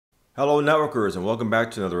Hello, networkers, and welcome back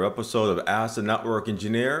to another episode of Ask the Network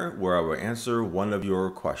Engineer, where I will answer one of your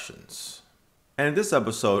questions. And in this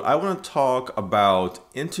episode, I want to talk about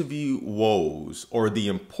interview woes, or the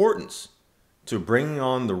importance to bringing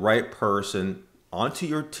on the right person onto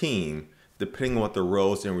your team, depending on what the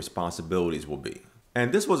roles and responsibilities will be.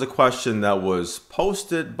 And this was a question that was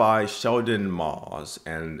posted by Sheldon Moss,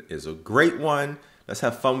 and is a great one. Let's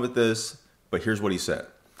have fun with this, but here's what he said.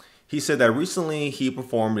 He said that recently he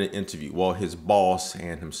performed an interview. Well, his boss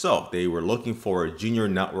and himself, they were looking for a junior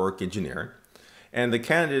network engineer. And the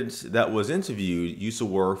candidate that was interviewed used to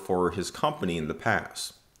work for his company in the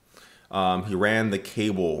past. He ran the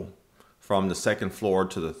cable from the second floor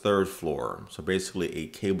to the third floor. So basically a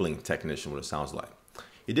cabling technician, what it sounds like.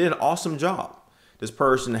 He did an awesome job. This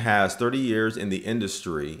person has 30 years in the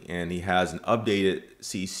industry and he has an updated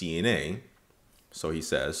CCNA. So he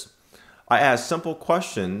says, I asked simple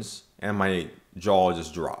questions and my jaw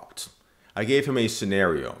just dropped. I gave him a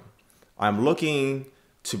scenario. I'm looking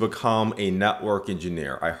to become a network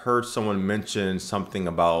engineer. I heard someone mention something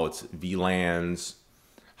about VLANs.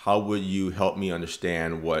 How would you help me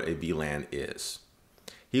understand what a VLAN is?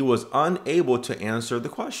 He was unable to answer the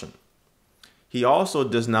question. He also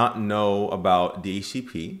does not know about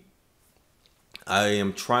DHCP. I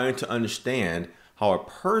am trying to understand how a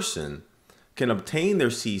person can obtain their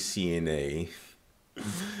CCNA,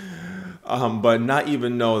 but not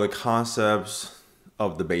even know the concepts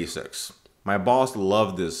of the basics. My boss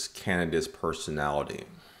loved this candidate's personality.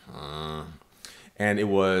 And it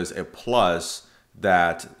was a plus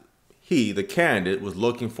that he, the candidate, was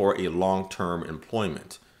looking for a long-term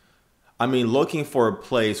employment. I mean, looking for a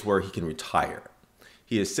place where he can retire.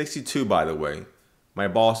 He is 62, by the way. My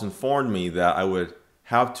boss informed me that I would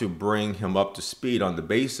have to bring him up to speed on the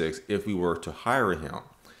basics if we were to hire him.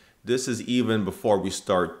 This is even before we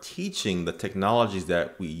start teaching the technologies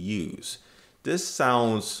that we use. This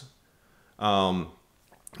sounds more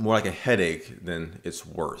like a headache than it's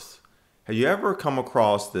worth. Have you ever come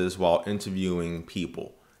across this while interviewing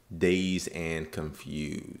people? Dazed and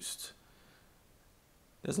confused.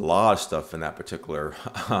 There's a lot of stuff in that particular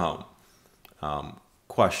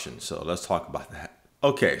question, so let's talk about that.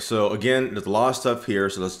 Okay, so again, there's a lot of stuff here,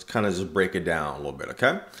 so let's kind of just break it down a little bit,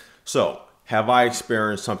 okay? So, have I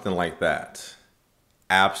experienced something like that?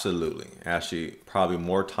 Absolutely. Actually, probably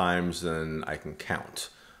more times than I can count.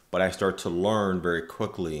 But I start to learn very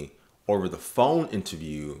quickly over the phone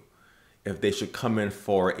interview if they should come in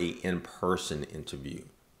for a in-person interview.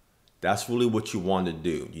 That's really what you want to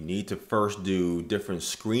do. You need to first do different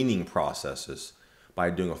screening processes by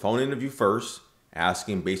doing a phone interview first,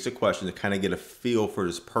 asking basic questions to kind of get a feel for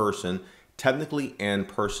this person, technically and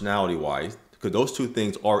personality-wise, because those two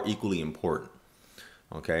things are equally important.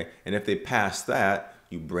 Okay, and if they pass that,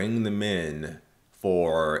 you bring them in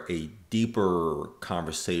for a deeper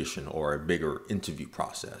conversation or a bigger interview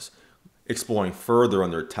process, exploring further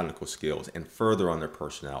on their technical skills and further on their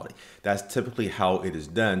personality. That's typically how it is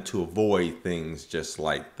done to avoid things just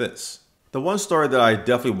like this. The one story that I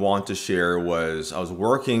definitely want to share was I was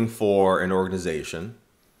working for an organization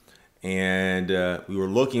and we were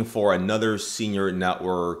looking for another senior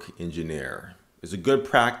network engineer. It's a good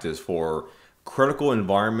practice for critical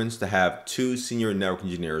environments to have two senior network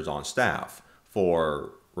engineers on staff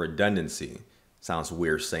for redundancy. Sounds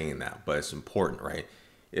weird saying that, but it's important, right?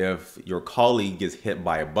 If your colleague gets hit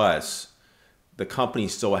by a bus, the company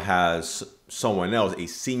still has someone else, a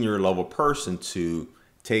senior level person, to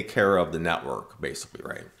take care of the network, basically,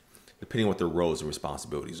 right? Depending on what their roles and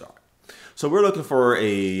responsibilities are. So we're looking for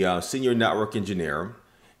a senior network engineer,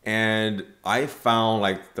 and I found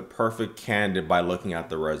like the perfect candidate by looking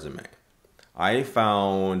at the resume. I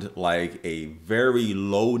found like a very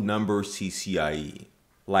low number CCIE,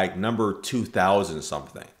 like number 2000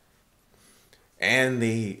 something. And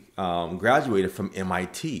they graduated from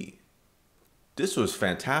MIT. This was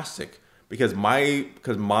fantastic because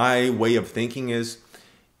my way of thinking is,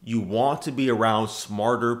 you want to be around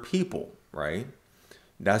smarter people, right?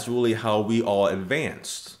 That's really how we all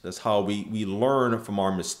advanced. That's how we learn from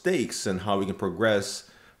our mistakes and how we can progress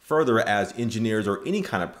further as engineers or any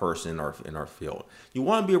kind of person in our field. You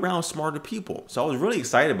want to be around smarter people. So I was really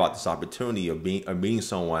excited about this opportunity of meeting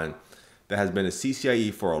someone that has been a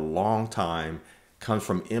CCIE for a long time, comes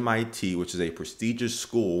from MIT, which is a prestigious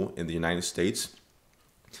school in the United States.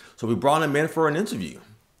 So we brought him in for an interview.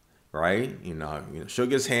 Right? You know,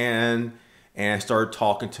 shook his hand and started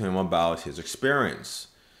talking to him about his experience,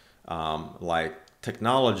 like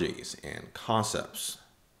technologies and concepts.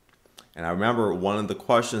 And I remember one of the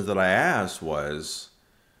questions that I asked was,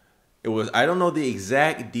 I don't know the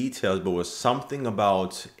exact details, but it was something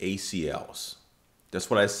about ACLs. That's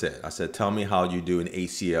what I said. I said, tell me how you do an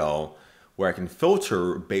ACL where I can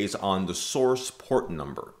filter based on the source port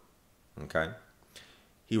number. Okay.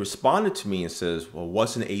 He responded to me and says, well,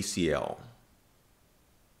 what's an ACL?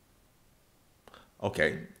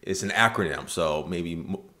 Okay, it's an acronym. So maybe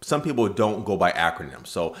some people don't go by acronyms.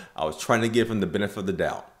 So I was trying to give him the benefit of the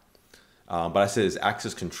doubt. But I said it's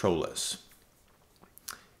access control list.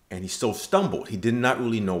 And he still stumbled. He did not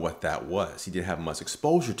really know what that was. He didn't have much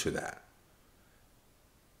exposure to that.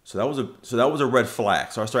 So that was a red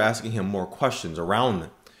flag. So I started asking him more questions around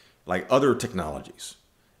like other technologies.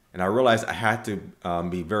 And I realized I had to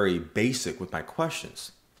be very basic with my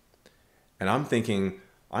questions. And I'm thinking,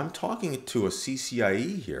 I'm talking to a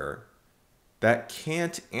CCIE here that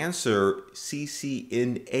can't answer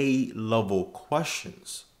CCNA level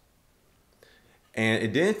questions. And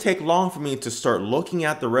it didn't take long for me to start looking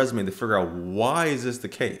at the resume to figure out why is this the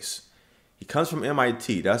case. He comes from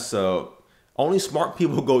MIT. That's only smart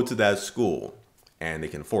people go to that school, and they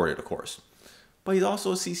can afford it, of course. But he's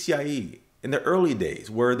also a CCIE in the early days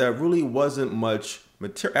where there really wasn't much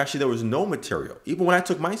material. Actually, there was no material. Even when I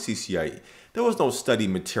took my CCIE, there was no study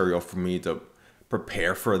material for me to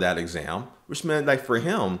prepare for that exam, which meant like for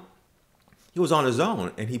him, he was on his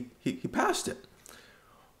own and he passed it.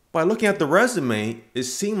 By looking at the resume, it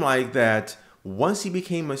seemed like that once he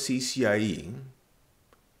became a CCIE,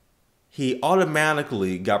 he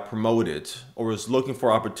automatically got promoted or was looking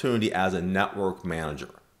for opportunity as a network manager.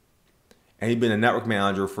 And he'd been a network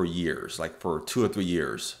manager for years, like for 2 or 3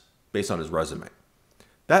 years, based on his resume.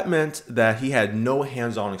 That meant that he had no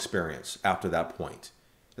hands-on experience after that point.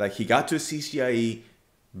 Like he got to a CCIE,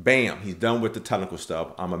 bam, he's done with the technical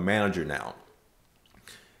stuff. I'm a manager now.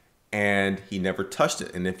 And he never touched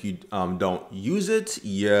it. And if you don't use it,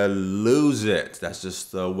 you lose it. That's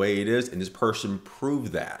just the way it is. And this person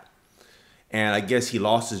proved that. And I guess he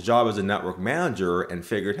lost his job as a network manager and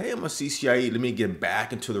figured, hey, I'm a CCIE. Let me get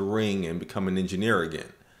back into the ring and become an engineer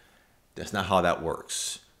again. That's not how that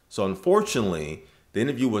works. So unfortunately, the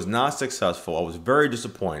interview was not successful. I was very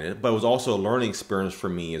disappointed, but it was also a learning experience for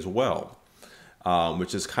me as well,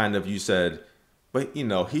 which is kind of, you said, but you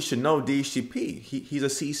know, he should know DHCP. He's a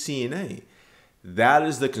CCNA. That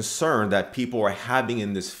is the concern that people are having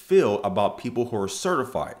in this field about people who are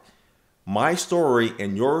certified. My story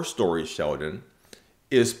and your story, Sheldon,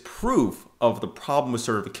 is proof of the problem with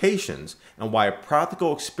certifications and why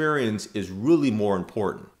practical experience is really more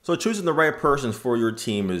important. So choosing the right persons for your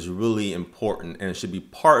team is really important and it should be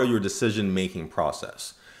part of your decision-making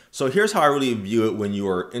process. So here's how I really view it when you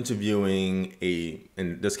are interviewing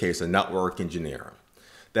in this case, a network engineer,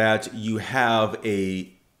 that you have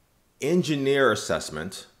a engineer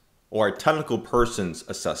assessment or a technical person's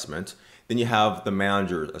assessment, then you have the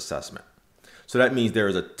manager's assessment. So that means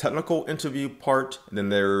there's a technical interview part, and then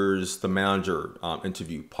there's the manager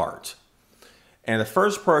interview part. And the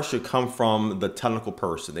first part should come from the technical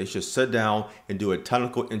person. They should sit down and do a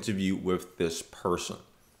technical interview with this person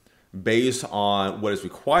based on what is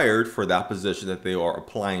required for that position that they are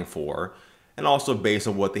applying for, and also based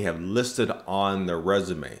on what they have listed on their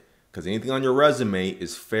resume. Because anything on your resume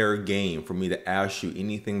is fair game for me to ask you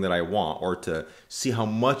anything that I want or to see how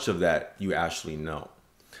much of that you actually know.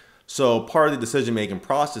 So part of the decision-making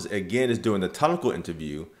process, again, is doing the technical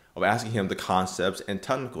interview of asking him the concepts and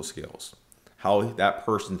technical skills, how that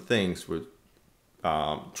person thinks with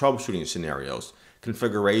troubleshooting scenarios,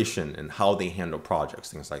 configuration, and how they handle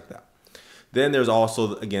projects, things like that. Then there's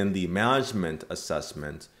also, again, the management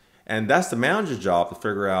assessment, and that's the manager's job to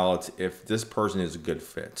figure out if this person is a good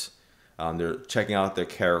fit. They're checking out their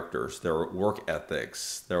characters, their work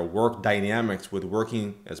ethics, their work dynamics with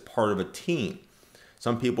working as part of a team.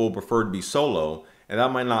 Some people prefer to be solo, and that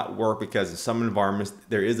might not work because in some environments,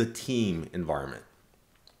 there is a team environment.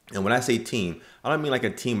 And when I say team, I don't mean like a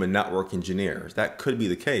team of network engineers. That could be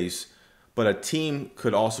the case, but a team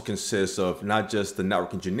could also consist of not just the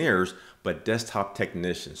network engineers, but desktop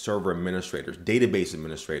technicians, server administrators, database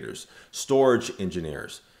administrators, storage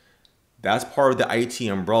engineers. That's part of the IT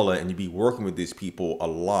umbrella, and you'd be working with these people a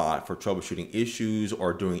lot for troubleshooting issues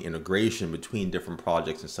or doing integration between different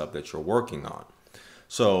projects and stuff that you're working on.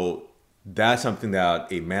 So that's something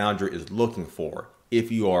that a manager is looking for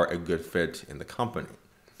if you are a good fit in the company.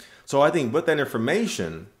 So I think with that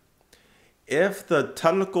information, if the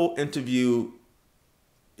technical interview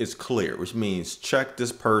is clear, which means check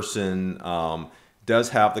this person does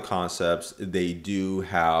have the concepts, they do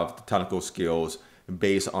have the technical skills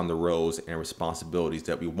based on the roles and responsibilities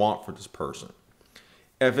that we want for this person.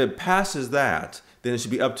 If it passes that, then it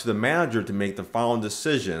should be up to the manager to make the final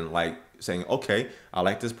decision, like saying, okay, I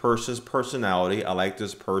like this person's personality, I like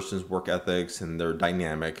this person's work ethics and their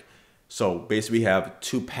dynamic. So basically we have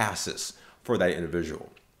 2 passes for that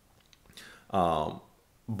individual.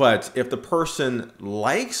 But if the person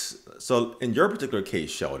likes, so in your particular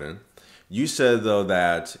case, Sheldon, you said though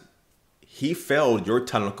that he failed your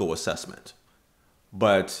technical assessment,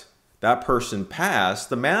 but that person passed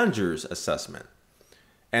the manager's assessment.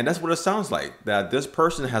 And that's what it sounds like, that this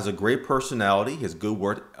person has a great personality, has good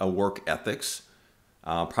work ethics,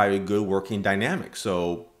 probably good working dynamics.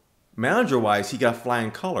 So manager-wise, he got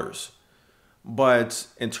flying colors. But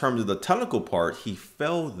in terms of the technical part, he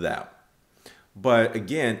failed that. But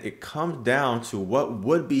again, it comes down to what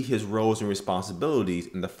would be his roles and responsibilities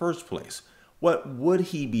in the first place. What would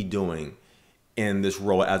he be doing in this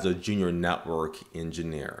role as a junior network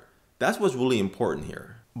engineer? That's what's really important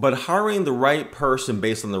here. But hiring the right person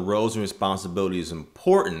based on the roles and responsibilities is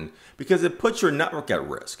important because it puts your network at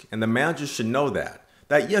risk. And the manager should know that.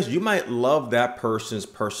 That yes, you might love that person's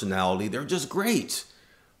personality. They're just great.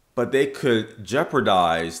 But they could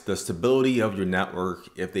jeopardize the stability of your network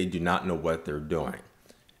if they do not know what they're doing.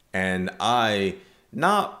 And I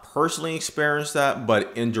not personally experienced that,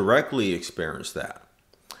 but indirectly experienced that.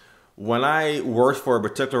 When I worked for a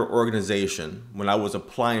particular organization, when I was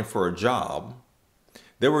applying for a job,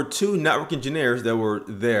 there were 2 network engineers that were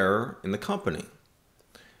there in the company.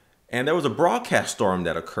 And there was a broadcast storm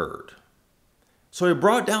that occurred. So it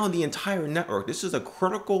brought down the entire network. This is a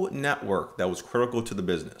critical network that was critical to the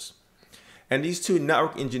business. And these 2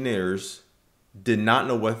 network engineers did not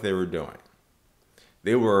know what they were doing.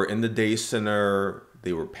 They were in the day center.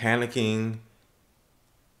 They were panicking.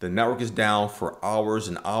 The network is down for hours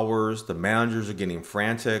and hours. The managers are getting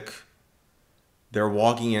frantic. They're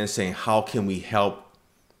walking in saying, how can we help?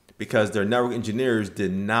 Because their network engineers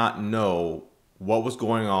did not know what was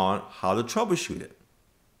going on, how to troubleshoot it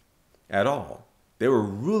at all. They were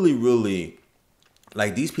really,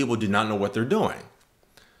 like these people did not know what they're doing.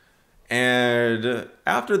 And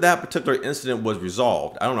after that particular incident was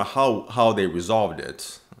resolved, I don't know how they resolved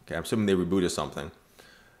it. Okay, I'm assuming they rebooted something.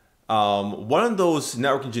 One of those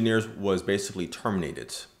network engineers was basically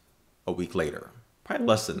terminated a week later, probably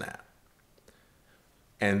less than that.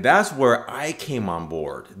 And that's where I came on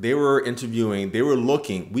board. They were interviewing, they were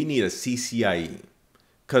looking, we need a CCIE.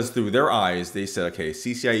 Because through their eyes, they said, okay,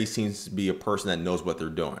 CCIE seems to be a person that knows what they're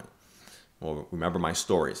doing. Well, remember my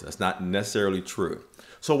stories. That's not necessarily true.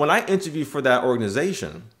 So when I interviewed for that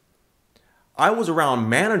organization, I was around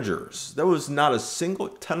managers. There was not a single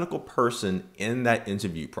technical person in that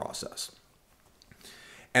interview process.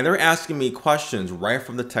 And they're asking me questions right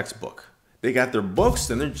from the textbook. They got their books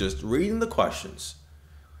and they're just reading the questions.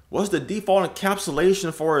 What's the default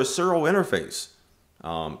encapsulation for a serial interface?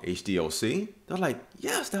 HDLC? They're like,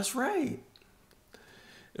 yes, that's right.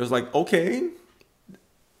 It was like, okay.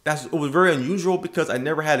 It was very unusual because I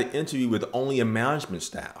never had an interview with only a management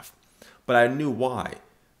staff. But I knew why.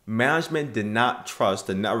 Management did not trust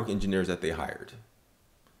the network engineers that they hired.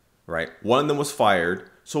 Right? One of them was fired.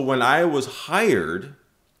 So when I was hired,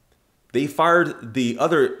 they fired the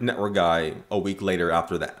other network guy a week later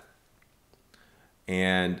after that.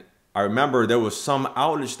 And I remember there was some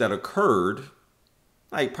outage that occurred,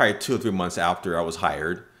 like probably 2 or 3 months after I was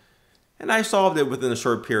hired. And I solved it within a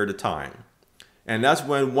short period of time. And that's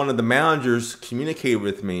when one of the managers communicated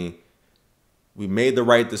with me. We made the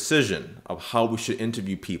right decision of how we should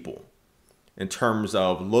interview people in terms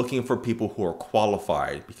of looking for people who are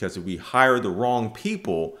qualified. Because if we hire the wrong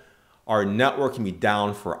people, our network can be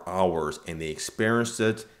down for hours, and they experienced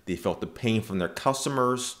it. They felt the pain from their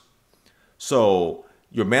customers. So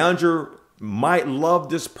your manager might love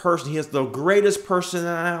this person. He has the greatest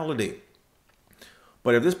personality.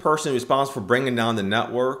 But if this person is responsible for bringing down the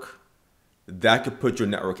network, that could put your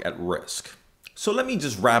network at risk. So let me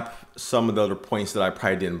just wrap some of the other points that I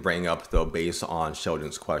probably didn't bring up, though, based on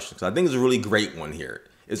Sheldon's questions. I think it's a really great one here.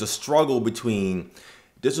 It's a struggle between,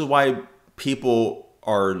 this is why people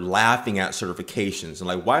are laughing at certifications. And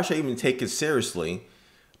like, why should I even take it seriously?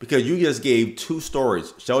 Because you just gave 2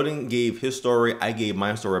 stories. Sheldon gave his story. I gave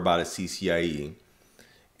my story about a CCIE.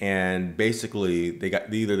 And basically,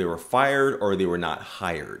 either they were fired or they were not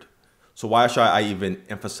hired. So why should I even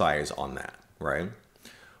emphasize on that, right?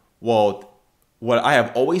 Well, what I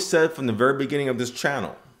have always said from the very beginning of this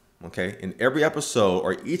channel, okay, in every episode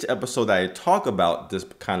or each episode that I talk about this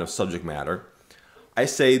kind of subject matter, I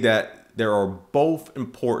say that there are both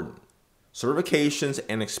important, certifications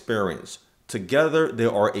and experience. Together, they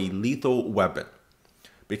are a lethal weapon.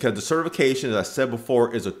 Because the certification, as I said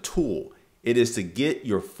before, is a tool. It is to get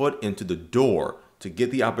your foot into the door, to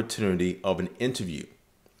get the opportunity of an interview.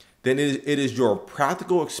 Then it is your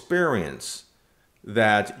practical experience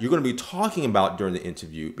that you're going to be talking about during the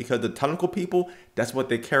interview, because the technical people, that's what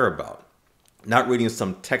they care about. Not reading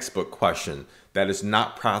some textbook question that is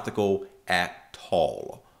not practical at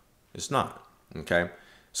all. It's not, okay?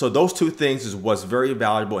 So those two things is what's very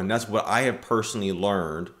valuable, and that's what I have personally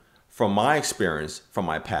learned from my experience, from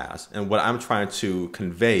my past, and what I'm trying to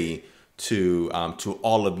convey to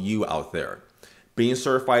all of you out there. Being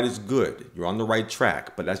certified is good. You're on the right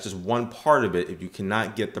track, but that's just one part of it if you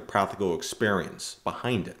cannot get the practical experience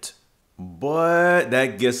behind it. But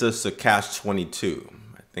that gets us to catch-22.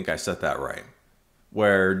 I think I said that right.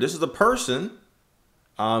 Where this is a person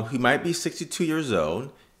who might be 62 years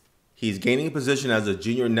old. He's gaining a position as a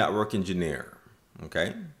junior network engineer.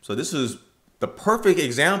 Okay, so this is the perfect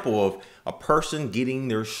example of a person getting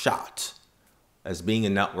their shot as being a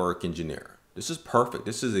network engineer. This is perfect.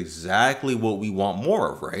 This is exactly what we want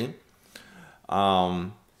more of, right?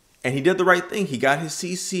 And he did the right thing. He got his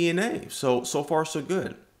CCNA. So far, so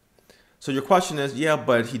good. So your question is, yeah,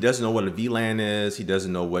 but he doesn't know what a VLAN is. He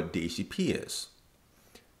doesn't know what DHCP is.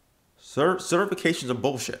 Certifications are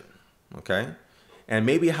bullshit, okay? And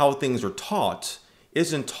maybe how things are taught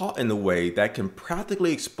isn't taught in a way that can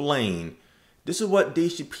practically explain, this is what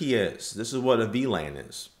DHCP is. This is what a VLAN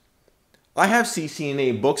is. I have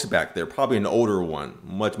CCNA books back there, probably an older one,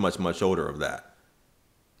 much older of that.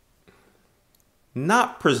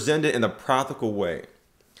 Not presented in a practical way.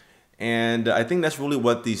 And I think that's really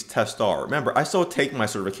what these tests are. Remember, I still take my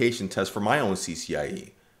certification test for my own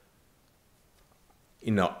CCIE.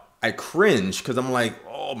 You know, I cringe because I'm like,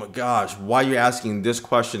 oh my gosh, why are you asking this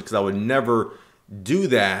question? Because I would never do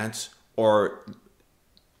that, or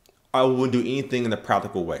I wouldn't do anything in the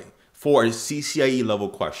practical way for a CCIE level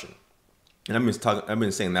question. And I've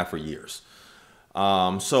been saying that for years.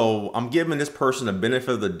 So I'm giving this person a benefit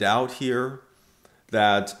of the doubt here,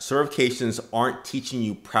 that certifications aren't teaching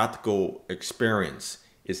you practical experience.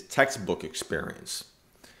 It's textbook experience.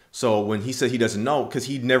 So when he said he doesn't know, because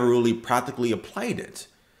he never really practically applied it.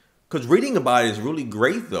 Because reading about it is really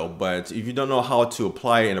great though, but if you don't know how to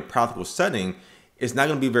apply it in a practical setting, it's not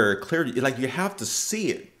going to be very clear. Like, you have to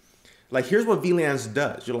see it. Like, here's what VLANs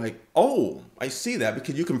does. You're like, oh, I see that,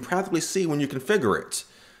 because you can practically see when you configure it.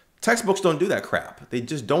 Textbooks don't do that crap. They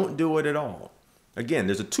just don't do it at all. Again,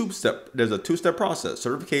 there's a two-step process,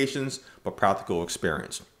 certifications, but practical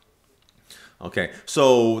experience. Okay,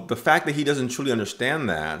 so the fact that he doesn't truly understand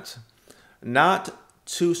that, not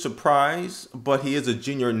too surprised, but he is a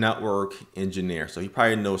junior network engineer, so he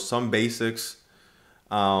probably knows some basics.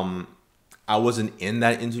 I wasn't in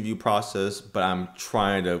that interview process, but I'm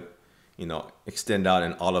trying to, you know, extend out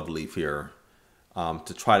an olive leaf here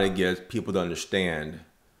to try to get people to understand,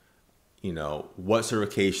 you know, what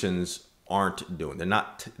certifications aren't doing. They're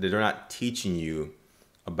not teaching you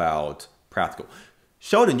about practical.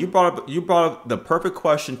 Sheldon, you brought up the perfect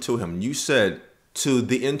question to him. You said to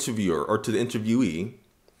the interviewer or to the interviewee,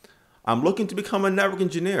 I'm looking to become a network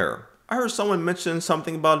engineer. I heard someone mention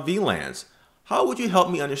something about VLANs. How would you help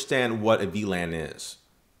me understand what a VLAN is?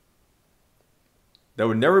 There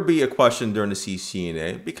would never be a question during the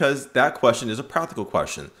CCNA, because that question is a practical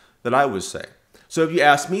question that I would say. So if you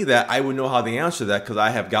ask me that, I would know how to answer that, because I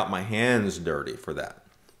have got my hands dirty for that.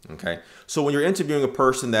 Okay. So when you're interviewing a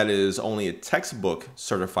person that is only a textbook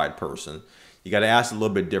certified person, you got to ask a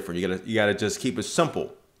little bit different. You got to just keep it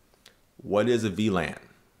simple. What is a VLAN?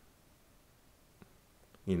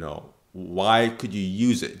 You know, why could you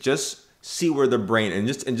use it? Just see where the brain, and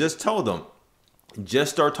just tell them,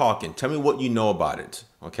 just start talking. Tell me what you know about it.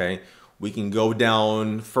 Okay. We can go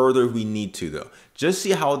down further if we need to, though. Just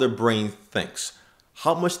see how their brain thinks,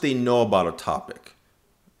 how much they know about a topic.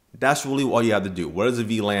 That's really all you have to do. What is a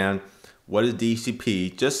VLAN? What is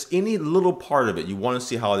DHCP? Just any little part of it. You want to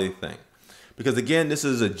see how they think. Because again, this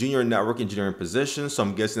is a junior network engineering position, so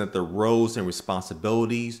I'm guessing that the roles and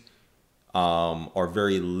responsibilities are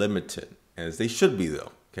very limited, as they should be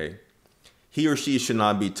though, okay? He or she should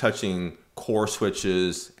not be touching core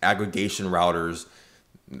switches, aggregation routers.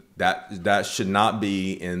 That should not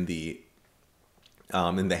be in the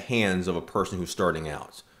hands of a person who's starting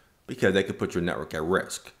out, because they could put your network at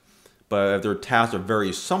risk. But if their tasks are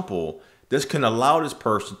very simple, this can allow this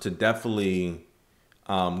person to definitely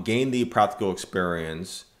gain the practical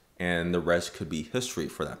experience, and the rest could be history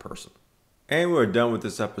for that person. And we're done with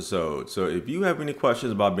this episode. So if you have any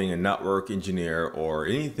questions about being a network engineer or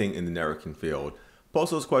anything in the networking field,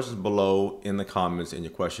 post those questions below in the comments, and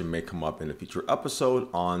your question may come up in a future episode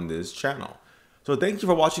on this channel. So thank you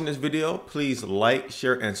for watching this video. Please like,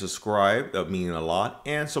 share, and subscribe. That would mean a lot.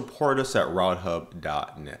 And support us at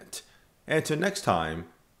routhub.net. And until next time,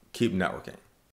 keep networking.